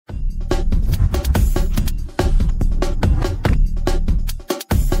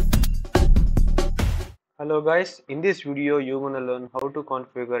Hello guys, in this video you're gonna learn how to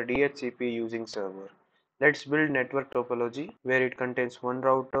configure DHCP using server. Let's build network topology where it contains one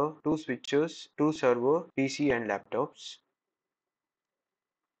router, two switches, two server, PC and laptops.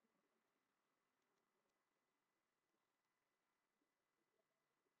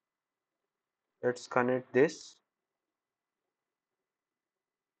 Let's connect this.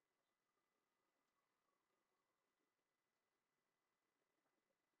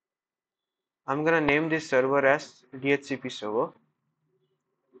 I'm gonna name this server as DHCP server.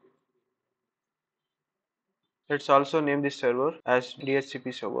 Let's also name this server as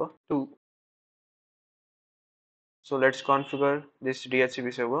DHCP server 2. So let's configure this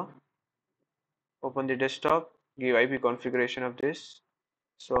DHCP server. Open the desktop, give IP configuration of this.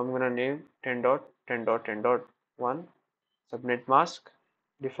 So I'm gonna name 10.10.10.1 subnet mask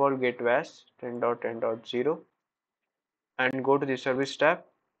default gateway as 10.10.0 and go to the service tab.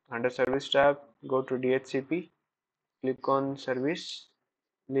 Under service tab, go to DHCP, click on service,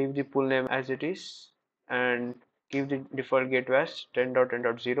 leave the pool name as it is and give the default gateway as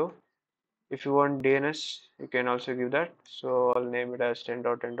 10.10.0. If you want DNS, you can also give that. So I'll name it as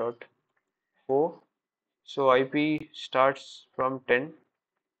 10.10.4. So IP starts from 10,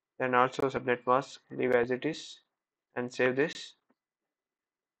 then also subnet mask, leave as it is and save this.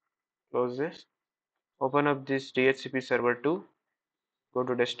 Close this. Open up this DHCP server 2. Go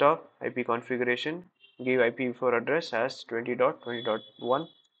to desktop, IP configuration, give IPv4 address as 20.20.1,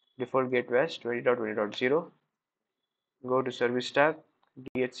 default gateway as 20.20.0. Go to service tab,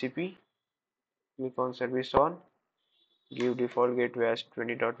 DHCP, click on service on, give default gateway as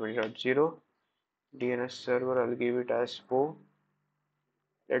 20.20.0. DNS server, I'll give it as 4.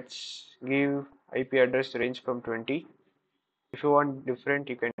 Let's give IP address range from 20. If you want different,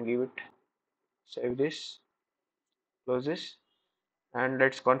 you can give it. Save this, close this, and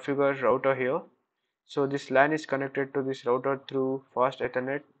let's configure router here. So this LAN is connected to this router through fast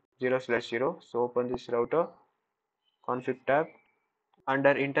Ethernet 0/0. So open this router, config tab.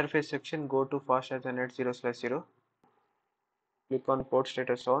 Under interface section, go to fast Ethernet 0/0. Click on port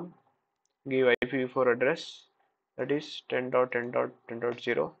status on. Give IPv4 address, that is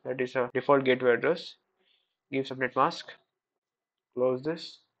 10.10.10.0. That is a default gateway address. Give subnet mask. Close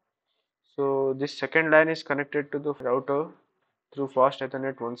this. So this second LAN is connected to the router through fast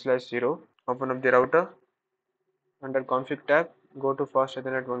Ethernet 1/0. Open up the router. Under config tab, go to fast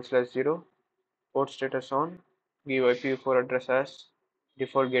Ethernet 1/0. Port status on. Give IPv4 address as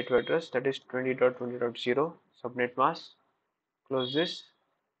default gateway address, that is 20.20.0. Subnet mask. Close this.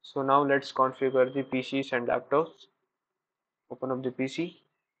 So now let's configure the PCs and laptops. Open up the PC,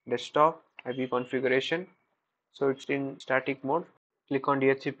 desktop, IP configuration. So it's in static mode. Click on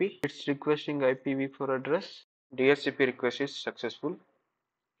DHCP. It's requesting IPv4 address. DHCP request is successful.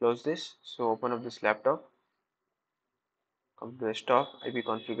 Close this. So open up this laptop. Come to desktop, IP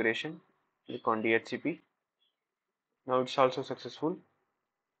configuration. Click on DHCP. Now it's also successful.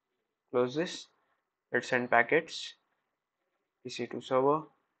 Close this. Let's send packets. PC to server.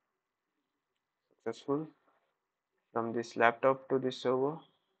 Successful. From this laptop to this server.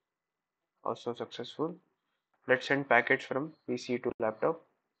 Also successful. Let's send packets from PC to laptop.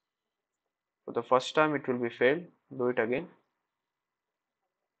 For the first time it will be failed. Do it again.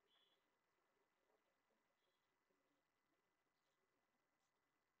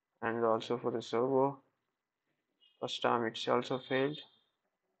 And also for the server. First time it's also failed.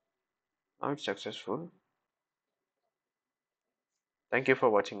 Now it's successful. Thank you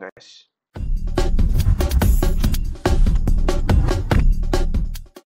for watching, guys.